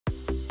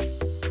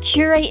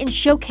Curate and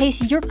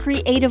showcase your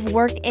creative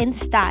work in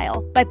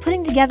style by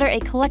putting together a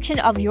collection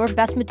of your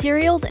best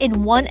materials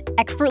in one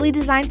expertly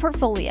designed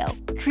portfolio.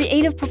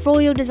 Creative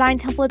portfolio design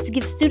templates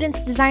give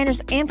students,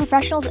 designers, and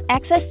professionals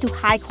access to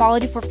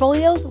high-quality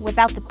portfolios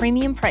without the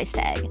premium price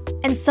tag.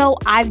 And so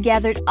I've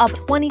gathered up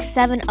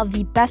 27 of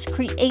the best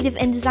creative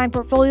InDesign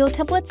portfolio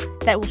templates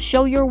that will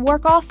show your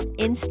work off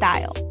in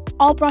style.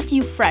 All brought to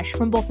you fresh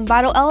from both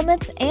Envato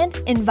Elements and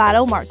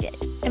Envato Market.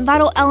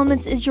 Envato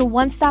Elements is your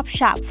one-stop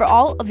shop for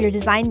all of your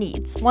design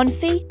needs. One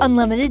fee,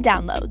 unlimited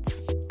downloads.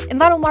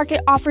 Envato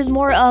Market offers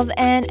more of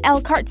an a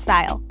la carte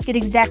style. Get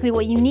exactly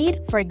what you need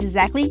for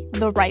exactly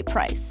the right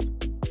price.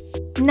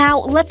 Now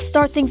let's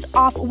start things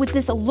off with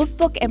this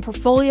lookbook and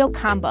portfolio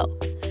combo.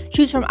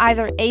 Choose from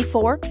either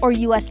A4 or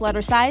US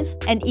letter size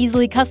and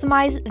easily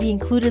customize the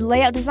included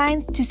layout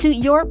designs to suit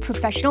your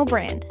professional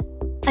brand.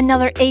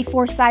 Another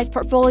A4 size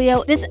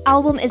portfolio, this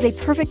album is a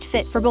perfect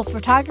fit for both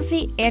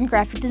photography and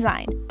graphic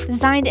design.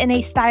 Designed in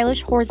a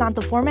stylish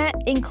horizontal format,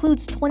 it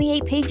includes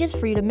 28 pages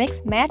for you to mix,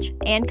 match,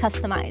 and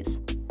customize.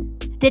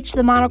 Ditch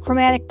the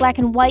monochromatic black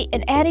and white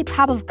and add a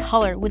pop of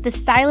color with this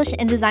stylish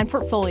InDesign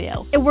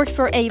portfolio. It works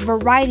for a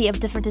variety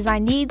of different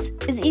design needs,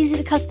 is easy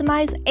to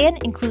customize,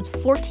 and includes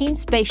 14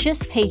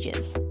 spacious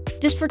pages.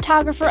 This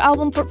photographer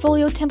album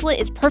portfolio template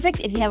is perfect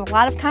if you have a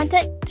lot of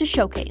content to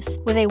showcase.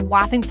 With a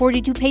whopping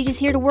 42 pages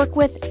here to work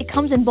with, it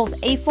comes in both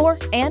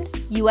A4 and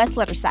US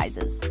letter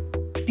sizes.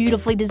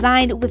 Beautifully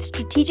designed with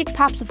strategic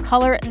pops of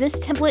color,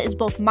 this template is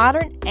both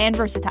modern and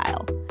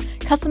versatile.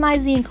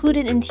 Customize the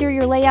included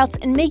interior layouts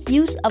and make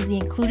use of the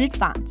included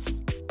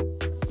fonts.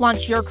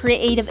 Launch your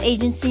creative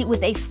agency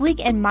with a sleek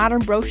and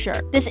modern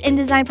brochure. This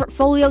InDesign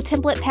portfolio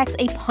template packs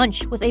a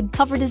punch with a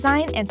cover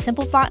design and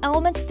simple font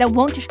elements that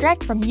won't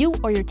distract from you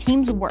or your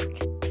team's work.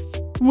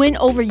 Win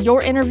over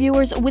your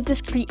interviewers with this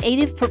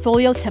creative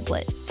portfolio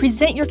template.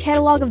 Present your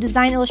catalog of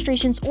design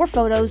illustrations or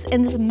photos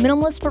in this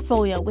minimalist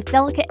portfolio with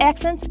delicate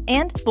accents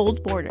and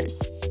bold borders.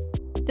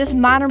 This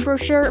modern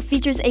brochure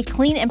features a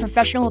clean and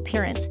professional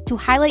appearance to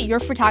highlight your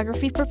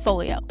photography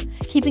portfolio,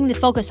 keeping the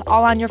focus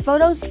all on your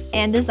photos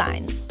and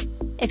designs.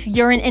 If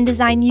you're an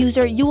InDesign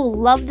user, you will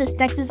love this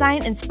next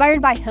design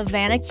inspired by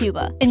Havana,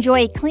 Cuba.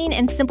 Enjoy a clean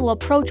and simple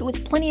approach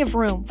with plenty of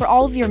room for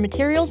all of your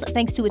materials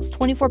thanks to its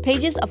 24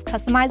 pages of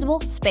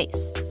customizable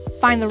space.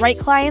 Find the right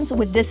clients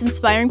with this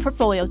inspiring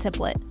portfolio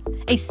template.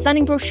 A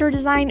stunning brochure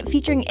design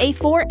featuring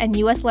A4 and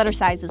US letter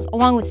sizes,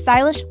 along with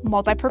stylish,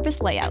 multi-purpose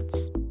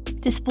layouts.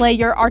 Display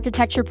your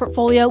architecture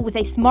portfolio with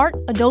a smart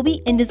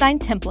Adobe InDesign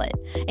template.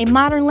 A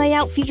modern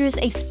layout features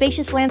a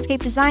spacious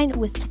landscape design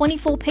with 20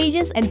 full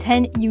pages and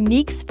 10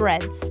 unique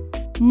spreads.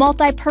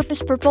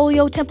 Multi-purpose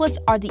portfolio templates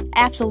are the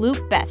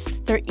absolute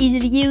best. They're easy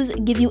to use,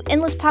 give you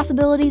endless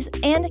possibilities,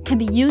 and can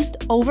be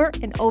used over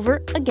and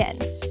over again.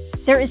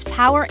 There is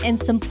power in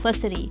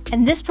simplicity,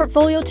 and this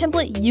portfolio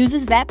template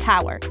uses that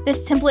power.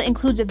 This template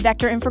includes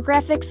vector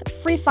infographics,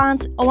 free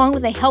fonts, along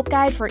with a help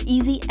guide for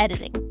easy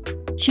editing.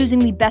 Choosing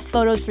the best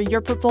photos for your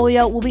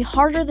portfolio will be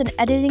harder than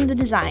editing the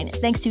design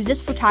thanks to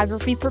this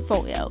photography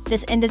portfolio.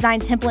 This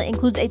InDesign template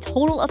includes a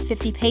total of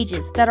 50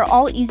 pages that are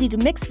all easy to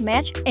mix,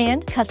 match,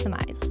 and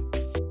customize.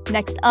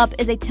 Next up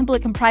is a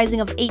template comprising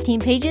of 18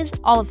 pages,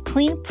 all of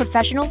clean,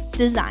 professional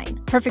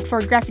design. Perfect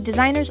for graphic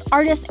designers,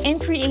 artists,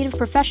 and creative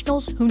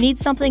professionals who need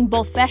something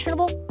both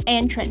fashionable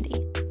and trendy.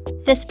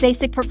 This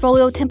basic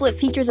portfolio template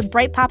features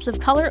bright pops of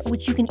color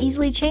which you can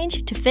easily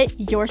change to fit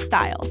your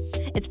style.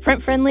 It's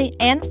print-friendly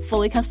and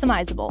fully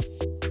customizable.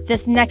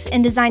 This next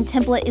InDesign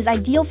template is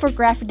ideal for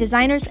graphic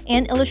designers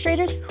and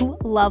illustrators who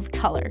love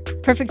color.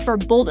 Perfect for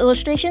bold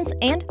illustrations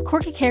and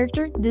quirky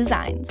character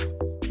designs.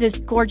 This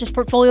gorgeous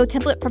portfolio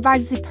template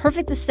provides the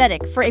perfect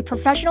aesthetic for a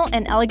professional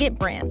and elegant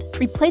brand.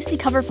 Replace the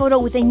cover photo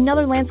with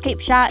another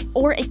landscape shot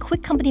or a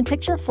quick company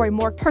picture for a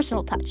more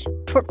personal touch.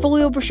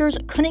 Portfolio brochures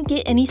couldn't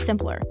get any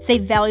simpler.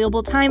 Save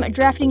valuable time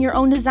drafting your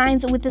own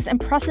designs with this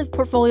impressive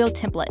portfolio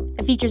template.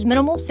 It features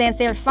minimal sans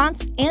serif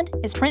fonts and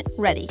is print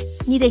ready.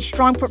 Need a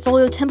strong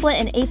portfolio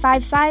template in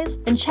A5 size?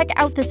 Then check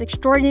out this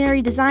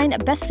extraordinary design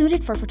best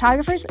suited for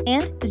photographers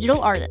and digital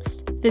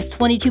artists. This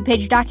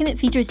 22-page document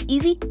features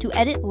easy to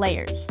edit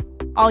layers.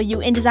 All you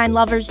InDesign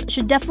lovers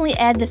should definitely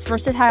add this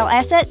versatile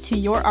asset to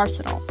your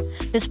arsenal.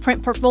 This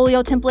print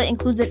portfolio template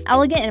includes an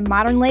elegant and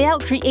modern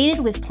layout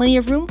created with plenty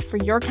of room for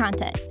your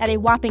content, at a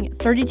whopping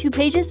 32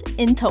 pages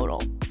in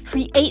total.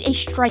 Create a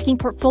striking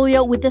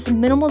portfolio with this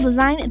minimal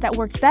design that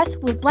works best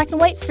with black and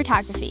white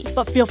photography,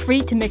 but feel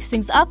free to mix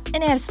things up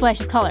and add a splash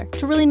of color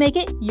to really make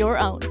it your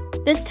own.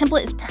 This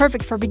template is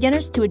perfect for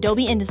beginners to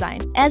Adobe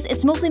InDesign, as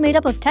it's mostly made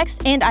up of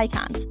text and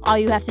icons. All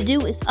you have to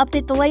do is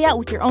update the layout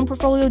with your own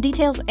portfolio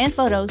details and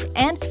photos,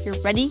 and you're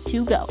ready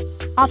to go.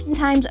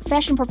 Oftentimes,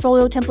 fashion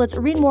portfolio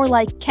templates read more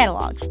like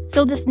catalogs,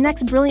 so this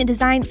next brilliant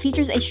design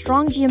features a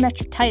strong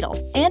geometric title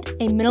and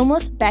a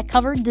minimalist back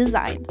cover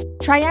design.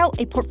 Try out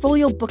a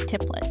portfolio book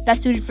template.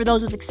 Best suited for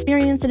those with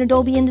experience in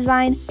Adobe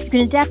InDesign, you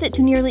can adapt it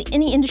to nearly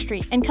any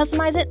industry and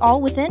customize it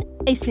all within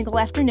a single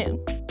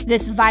afternoon.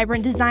 This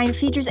vibrant design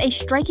features a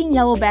striking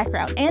yellow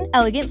background and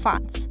elegant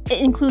fonts. It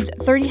includes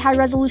 30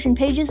 high-resolution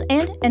pages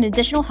and an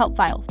additional help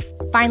file.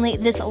 Finally,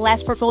 this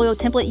last portfolio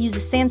template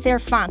uses sans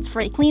serif fonts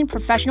for a clean,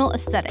 professional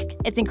aesthetic.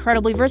 It's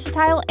incredibly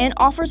versatile and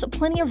offers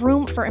plenty of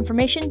room for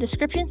information,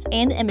 descriptions,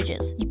 and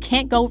images. You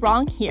can't go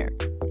wrong here.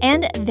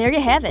 And there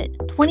you have it,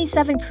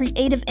 27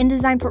 creative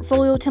InDesign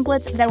portfolio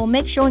templates that will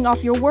make showing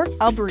off your work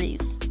a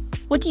breeze.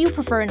 What do you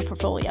prefer in a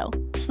portfolio?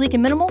 Sleek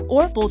and minimal,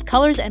 or bold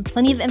colors and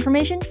plenty of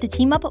information to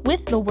team up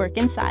with the work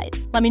inside?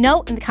 Let me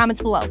know in the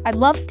comments below. I'd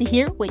love to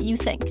hear what you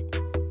think.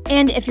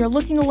 And if you're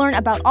looking to learn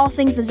about all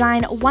things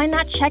design, why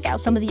not check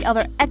out some of the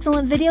other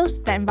excellent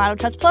videos that Envato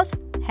Tuts Plus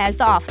has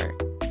to offer.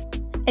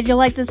 If you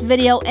like this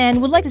video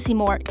and would like to see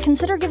more,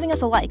 consider giving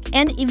us a like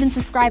and even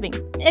subscribing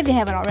if you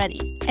haven't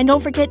already. And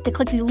don't forget to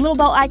click the little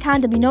bell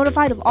icon to be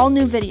notified of all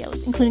new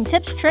videos, including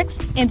tips, tricks,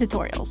 and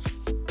tutorials.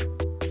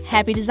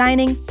 Happy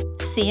designing!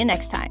 See you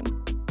next time.